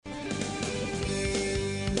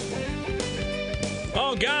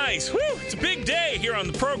Oh, guys, it's a big day here on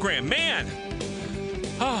the program, man.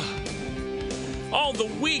 All the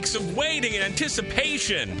weeks of waiting and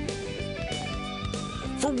anticipation.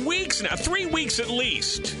 For weeks now, 3 weeks at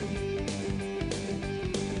least,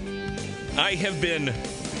 I have been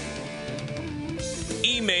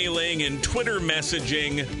emailing and Twitter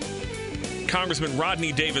messaging Congressman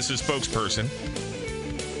Rodney Davis' spokesperson.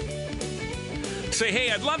 Say,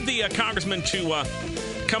 hey, I'd love the congressman to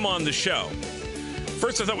come on the show.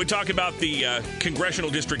 First, I thought we'd talk about the congressional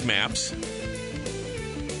district maps.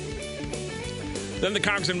 Then the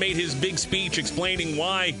congressman made his big speech explaining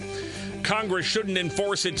why Congress shouldn't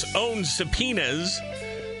enforce its own subpoenas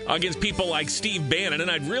against people like Steve Bannon.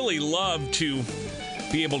 And I'd really love to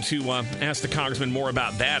be able to ask the congressman more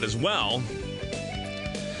about that as well.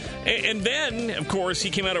 And then, of course,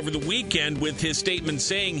 he came out over the weekend with his statement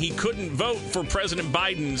saying he couldn't vote for President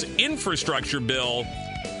Biden's infrastructure bill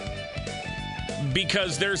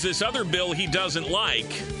because there's this other bill he doesn't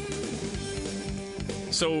like.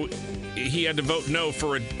 So he had to vote no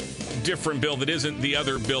for a different bill that isn't the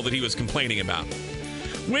other bill that he was complaining about.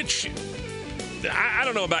 Which, I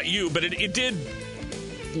don't know about you, but it did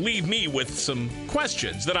leave me with some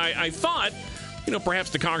questions that I thought, perhaps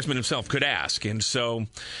the congressman himself could ask. And so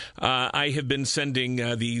I have been sending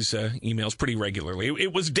these emails pretty regularly.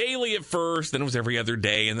 It was daily at first, then it was every other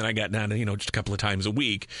day, and then I got down to, just a couple of times a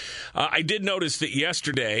week. I did notice that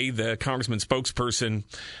yesterday the congressman's spokesperson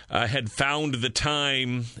had found the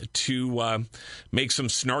time to make some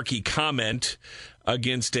snarky comment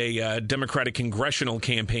against a Democratic Congressional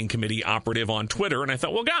Campaign Committee operative on Twitter. And I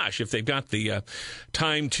thought, well, gosh, if they've got the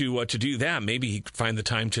time to do that, maybe he could find the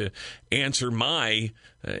time to answer my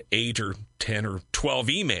 8 or 10 or 12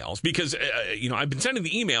 emails. Because, I've been sending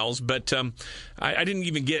the emails, but I didn't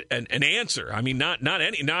even get an answer. I mean, not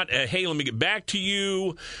hey, let me get back to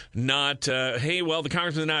you. Not, hey, well, the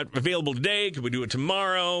congressman's not available today. Could we do it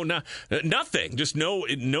tomorrow? Nothing. Just no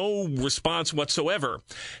response whatsoever.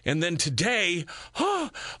 And then today,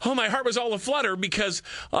 my heart was all aflutter because,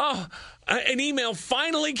 an email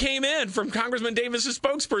finally came in from Congressman Davis'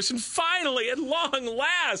 spokesperson. Finally, at long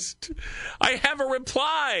last, I have a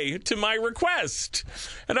reply to my request.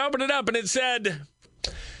 And I opened it up and it said,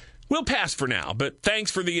 we'll pass for now, but thanks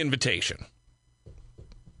for the invitation.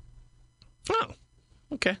 Oh,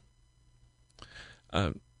 okay.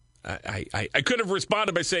 I could have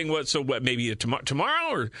responded by saying, maybe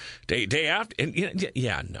tomorrow or day after? And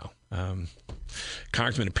no.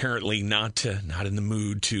 Congressman apparently not in the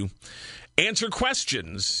mood to answer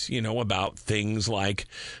questions, about things like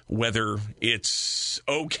whether it's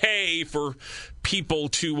okay for people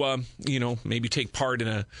to, maybe take part in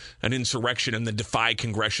an insurrection and then defy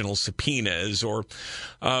congressional subpoenas, or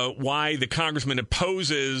why the congressman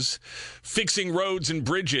opposes fixing roads and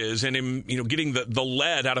bridges and, getting the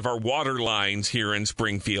lead out of our water lines here in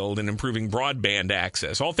Springfield and improving broadband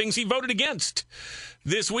access. All things he voted against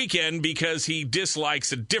this weekend because he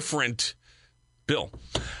dislikes a different bill.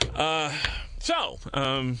 The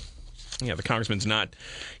congressman's not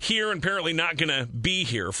here and apparently not going to be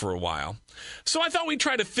here for a while. So I thought we'd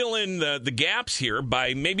try to fill in the gaps here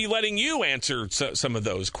by maybe letting you answer some of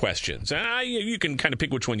those questions. You can kind of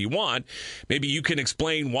pick which one you want. Maybe you can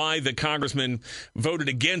explain why the congressman voted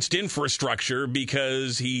against infrastructure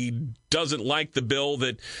because he doesn't like the bill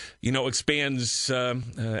that, expands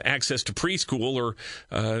access to preschool or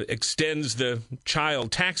extends the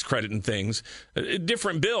child tax credit and things. A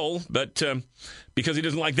different bill, but because he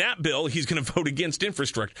doesn't like that bill, he's going to vote against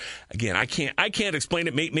infrastructure. Again, I can't explain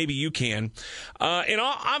it. Maybe you can. And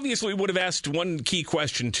obviously would have asked one key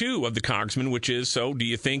question, too, of the congressman, which is, so do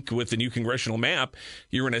you think with the new congressional map,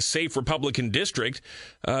 you're in a safe Republican district?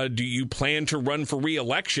 Do you plan to run for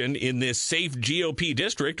re-election in this safe GOP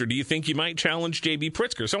district, or do you think you might challenge J.B.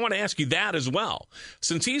 Pritzker? So I want to ask you that as well.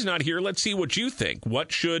 Since he's not here, let's see what you think.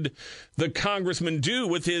 What should the congressman do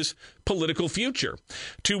with his political future?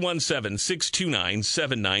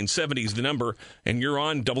 217-629-7970 is the number, and you're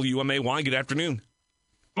on WMAY. Good afternoon.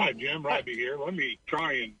 Hi, Jim. Robbie here. Let me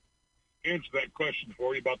try and answer that question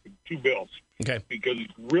for you about the two bills. Okay. Because you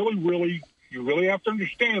really have to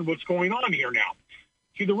understand what's going on here now.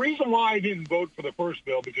 See, the reason why I didn't vote for the first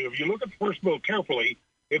bill, because if you look at the first bill carefully,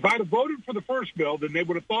 if I'd have voted for the first bill, then they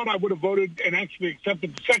would have thought I would have voted and actually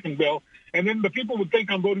accepted the second bill. And then the people would think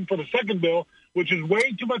I'm voting for the second bill, which is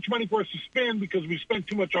way too much money for us to spend because we spent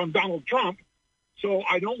too much on Donald Trump. So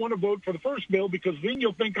I don't want to vote for the first bill because then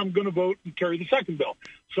you'll think I'm going to vote and carry the second bill.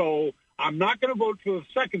 So I'm not going to vote for the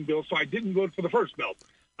second bill, so I didn't vote for the first bill.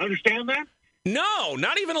 Understand that? No,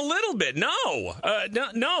 not even a little bit. No.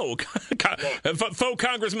 Faux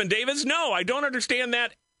Congressman Davis, no, I don't understand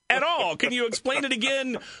that at all. Can you explain it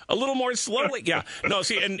again a little more slowly? Yeah. No,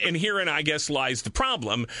 see, and herein, I guess, lies the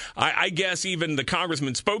problem. I guess even the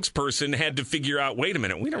congressman spokesperson had to figure out, wait a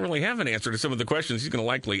minute, we don't really have an answer to some of the questions he's going to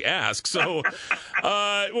likely ask. So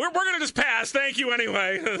we're going to just pass. Thank you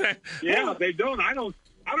anyway. Yeah, they don't. I don't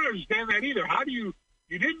understand that either. How do you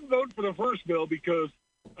didn't vote for the first bill because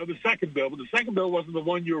of the second bill, but the second bill wasn't the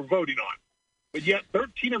one you were voting on. But yet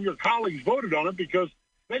 13 of your colleagues voted on it because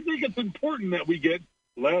they think it's important that we get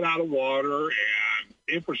lead out of water and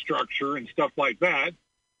infrastructure and stuff like that.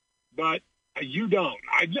 But you don't.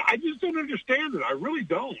 I just don't understand it. I really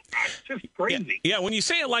don't. It's just crazy. Yeah, when you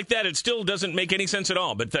say it like that, it still doesn't make any sense at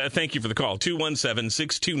all. But thank you for the call.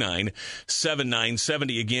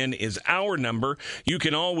 217-629-7970 again is our number. You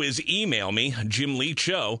can always email me, Jim Leach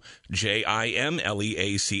Show,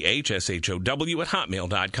 JimLeachShow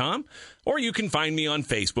 @hotmail.com. Or you can find me on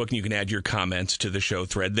Facebook, and you can add your comments to the show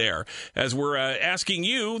thread there. As we're asking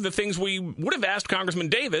you the things we would have asked Congressman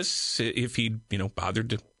Davis if he'd, bothered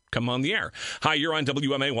to come on the air. Hi, you're on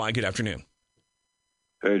WMAY. Good afternoon.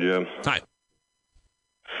 Hey, Jim. Hi.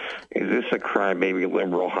 Is this a crybaby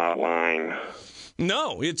liberal hotline?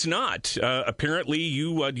 No, it's not. Apparently,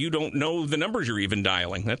 you don't know the numbers you're even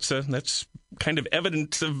dialing. That's kind of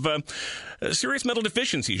evidence of serious mental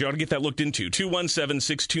deficiencies. You ought to get that looked into.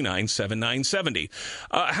 217-629-7970.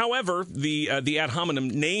 However, the ad hominem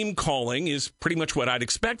name calling is pretty much what I'd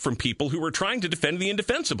expect from people who are trying to defend the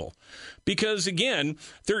indefensible. Because, again,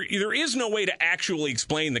 there is no way to actually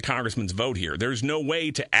explain the congressman's vote here. There's no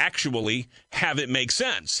way to actually have it make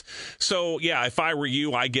sense. So, yeah, if I were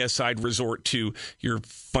you, I guess I'd resort to your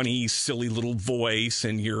funny, silly little voice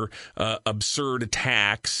and your absurd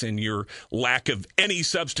attacks and your lack of any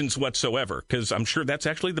substance whatsoever, because I'm sure that's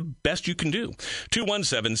actually the best you can do.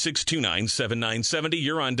 217-629-7970.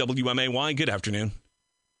 You're on WMAY. Good afternoon.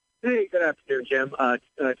 Hey, good afternoon, Jim.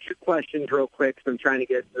 Two questions real quick, so I'm trying to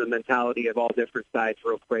get to the mentality of all different sides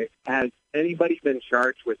real quick. Has anybody been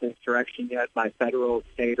charged with insurrection yet by federal,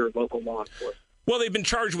 state, or local law enforcement? Well, they've been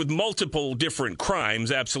charged with multiple different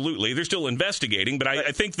crimes, absolutely. They're still investigating, but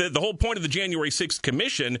I think that the whole point of the January 6th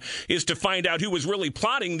Commission is to find out who was really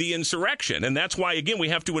plotting the insurrection, and that's why, again, we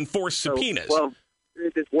have to enforce subpoenas.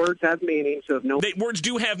 Words have meaning, so if words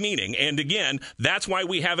do have meaning, and again, that's why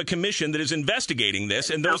we have a commission that is investigating this,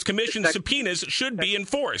 and those commission subpoenas should be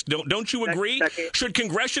enforced. Don't you agree? Should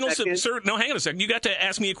congressional no, hang on a second. You got to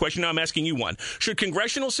ask me a question. Now I'm asking you one. Should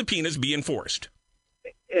congressional subpoenas be enforced?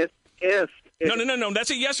 No. That's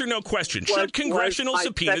a yes or no question. Should congressional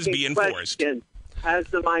subpoenas be enforced? Has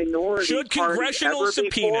the minority should congressional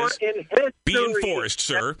subpoenas be enforced,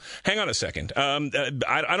 sir? Hang on a second.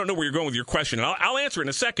 I don't know where you're going with your question. I'll answer in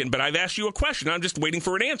a second, but I've asked you a question. I'm just waiting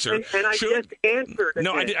for an answer. And I just answered.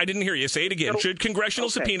 No, I didn't hear you. Say it again. Should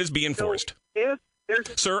congressional subpoenas be enforced?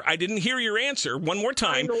 Sir, I didn't hear your answer. One more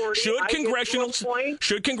time. Should congressional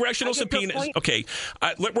subpoenas? Okay,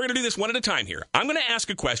 we're going to do this one at a time here. I'm going to ask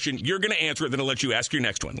a question. You're going to answer it. Then I'll let you ask your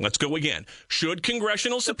next one. Let's go again. Should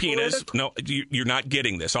congressional subpoenas? No, you're not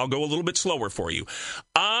getting this. I'll go a little bit slower for you.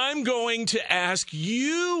 I'm going to ask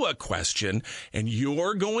you a question, and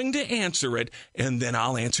you're going to answer it, and then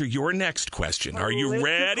I'll answer your next question. Are you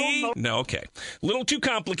ready? No, okay. A little too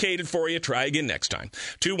complicated for you. Try again next time.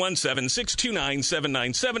 217-629-7970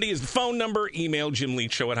 is the phone number. Email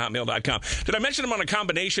JimLeachShow@hotmail.com. Did I mention I'm on a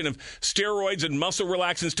combination of steroids and muscle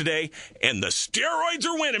relaxants today? And the steroids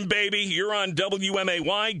are winning, baby. You're on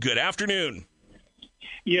WMAY. Good afternoon.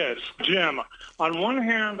 Yes, Jim. On one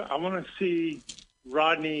hand, I want to see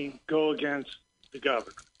Rodney go against the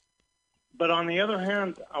governor. But on the other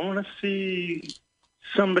hand, I want to see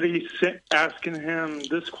somebody asking him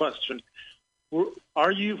this question.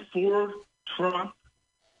 Are you for Trump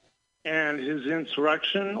and his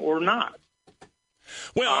insurrection or not?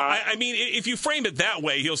 Well, I mean, if you frame it that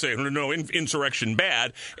way, he'll say, no, insurrection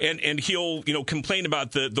bad, and he'll, complain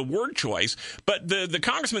about the word choice. But the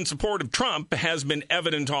congressman's support of Trump has been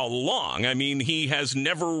evident all along. I mean, he has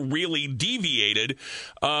never really deviated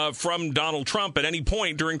from Donald Trump at any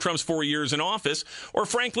point during Trump's 4 years in office, or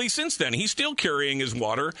frankly, since then. He's still carrying his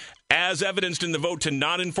water, as evidenced in the vote to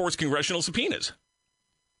not enforce congressional subpoenas.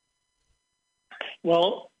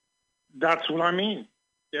 Well, that's what I mean.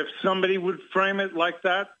 If somebody would frame it like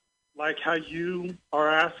that, like how you are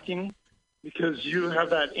asking, because you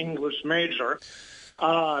have that English major,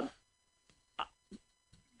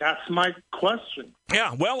 that's my question.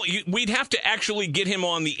 Yeah, well, we'd have to actually get him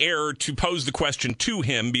on the air to pose the question to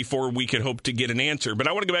him before we could hope to get an answer. But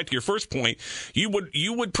I want to go back to your first point. You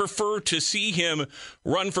would prefer to see him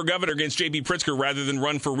run for governor against J.B. Pritzker rather than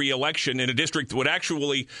run for re-election in a district that would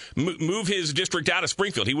actually move his district out of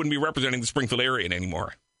Springfield. He wouldn't be representing the Springfield area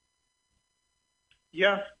anymore.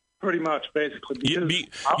 Yeah, pretty much, basically. You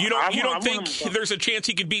don't think there's a chance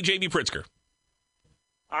he could beat J.B. Pritzker?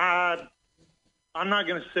 I'm not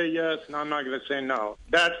going to say yes, and I'm not going to say no.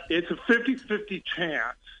 It's a 50-50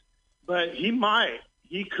 chance, but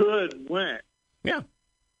he could win. Yeah.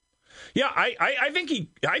 Yeah, I think he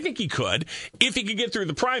could if he could get through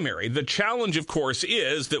the primary. The challenge, of course,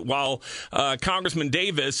 is that while Congressman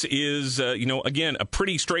Davis is, again, a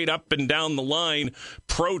pretty straight up and down the line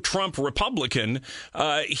pro-Trump Republican,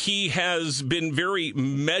 he has been very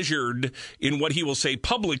measured in what he will say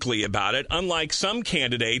publicly about it, unlike some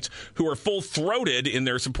candidates who are full-throated in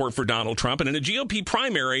their support for Donald Trump. And in a GOP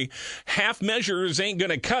primary, half measures ain't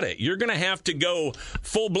going to cut it. You're going to have to go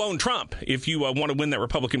full-blown Trump if you want to win that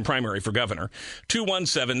Republican primary for governor.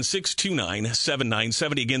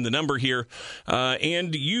 217-629-7970. Again, the number here.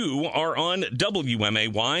 And you are on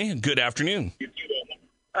WMAY. Good afternoon.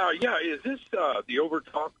 Yeah, is this the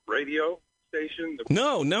Overtalk radio station?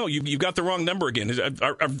 No, you've got the wrong number again. Is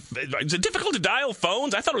it difficult to dial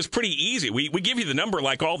phones? I thought it was pretty easy. We give you the number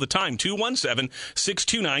like all the time,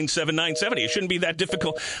 217-629-7970. It shouldn't be that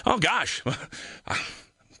difficult. Oh, gosh.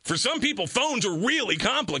 For some people, phones are really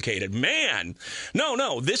complicated. Man.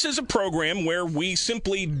 No. This is a program where we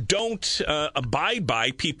simply don't abide by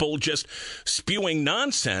people just spewing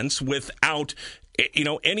nonsense without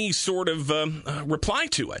any sort of reply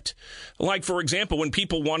to it. Like, for example, when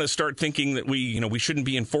people want to start thinking that we shouldn't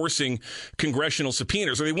be enforcing congressional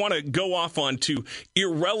subpoenas, or they want to go off onto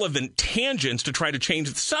irrelevant tangents to try to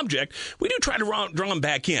change the subject, we do try to draw them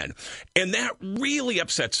back in. And that really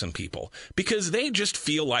upsets some people because they just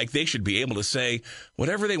feel like they should be able to say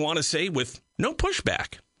whatever they want to say with no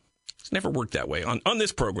pushback. Never worked that way, on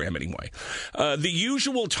this program anyway. The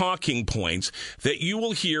usual talking points that you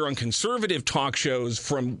will hear on conservative talk shows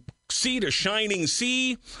from sea to shining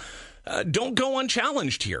sea don't go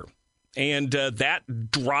unchallenged here. And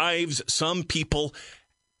that drives some people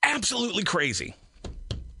absolutely crazy,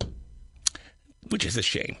 which is a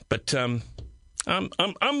shame. But I'm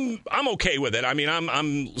okay with it. I mean,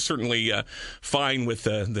 I'm certainly fine with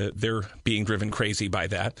their being driven crazy by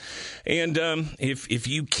that. And if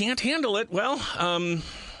you can't handle it, well, I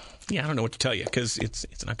don't know what to tell you because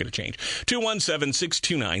it's not going to change.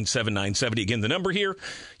 217-629-7970. Again, the number here.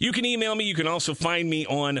 You can email me. You can also find me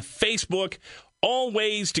on Facebook. All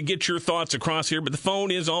ways to get your thoughts across here, but the phone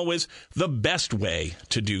is always the best way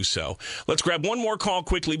to do so. Let's grab one more call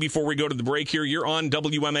quickly before we go to the break here. You're on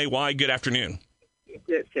WMAY. Good afternoon.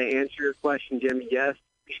 To answer your question, Jim, yes,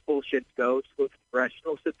 people should go to a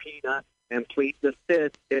congressional subpoena and plead the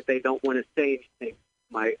fifth if they don't want to say anything.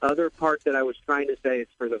 My other part that I was trying to say is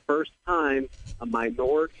for the first time, a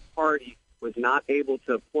minority party was not able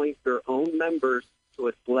to appoint their own members to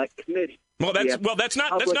a select committee. Well, that's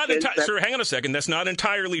not sir, hang on a second. That's not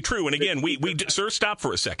entirely true. And again, sir, stop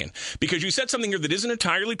for a second, because you said something here that isn't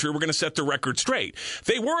entirely true. We're going to set the record straight.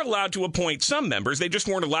 They were allowed to appoint some members. They just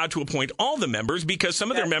weren't allowed to appoint all the members because some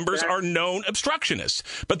of their members are known obstructionists.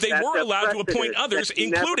 But they were allowed to appoint others,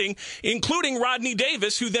 including Rodney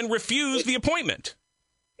Davis, who then refused the appointment.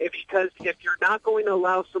 Because if you're not going to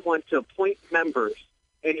allow someone to appoint members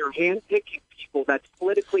and you're handpicking people that's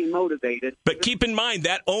politically motivated. But keep in mind,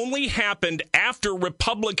 that only happened after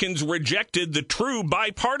Republicans rejected the true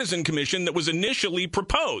bipartisan commission that was initially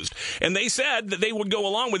proposed. And they said that they would go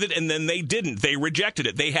along with it, and then they didn't. They rejected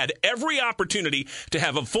it. They had every opportunity to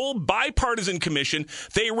have a full bipartisan commission.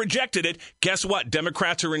 They rejected it. Guess what?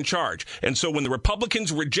 Democrats are in charge. And so when the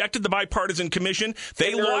Republicans rejected the bipartisan commission,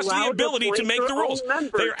 they lost the ability to make the rules.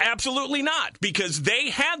 They're absolutely not, because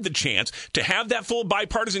they had the chance to have that full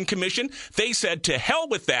bipartisan commission. They said to hell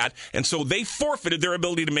with that, and so they forfeited their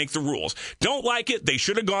ability to make the rules. Don't like it? They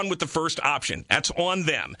should have gone with the first option. That's on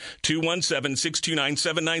them.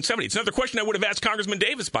 217-629-7970. It's another question I would have asked Congressman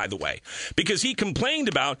Davis, by the way, because he complained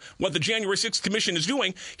about what the January 6th commission is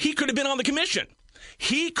doing. He could have been on the commission.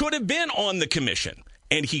 He could have been on the commission,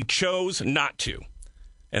 and he chose not to.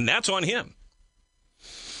 And that's on him.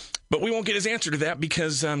 But we won't get his answer to that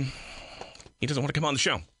because he doesn't want to come on the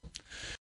show.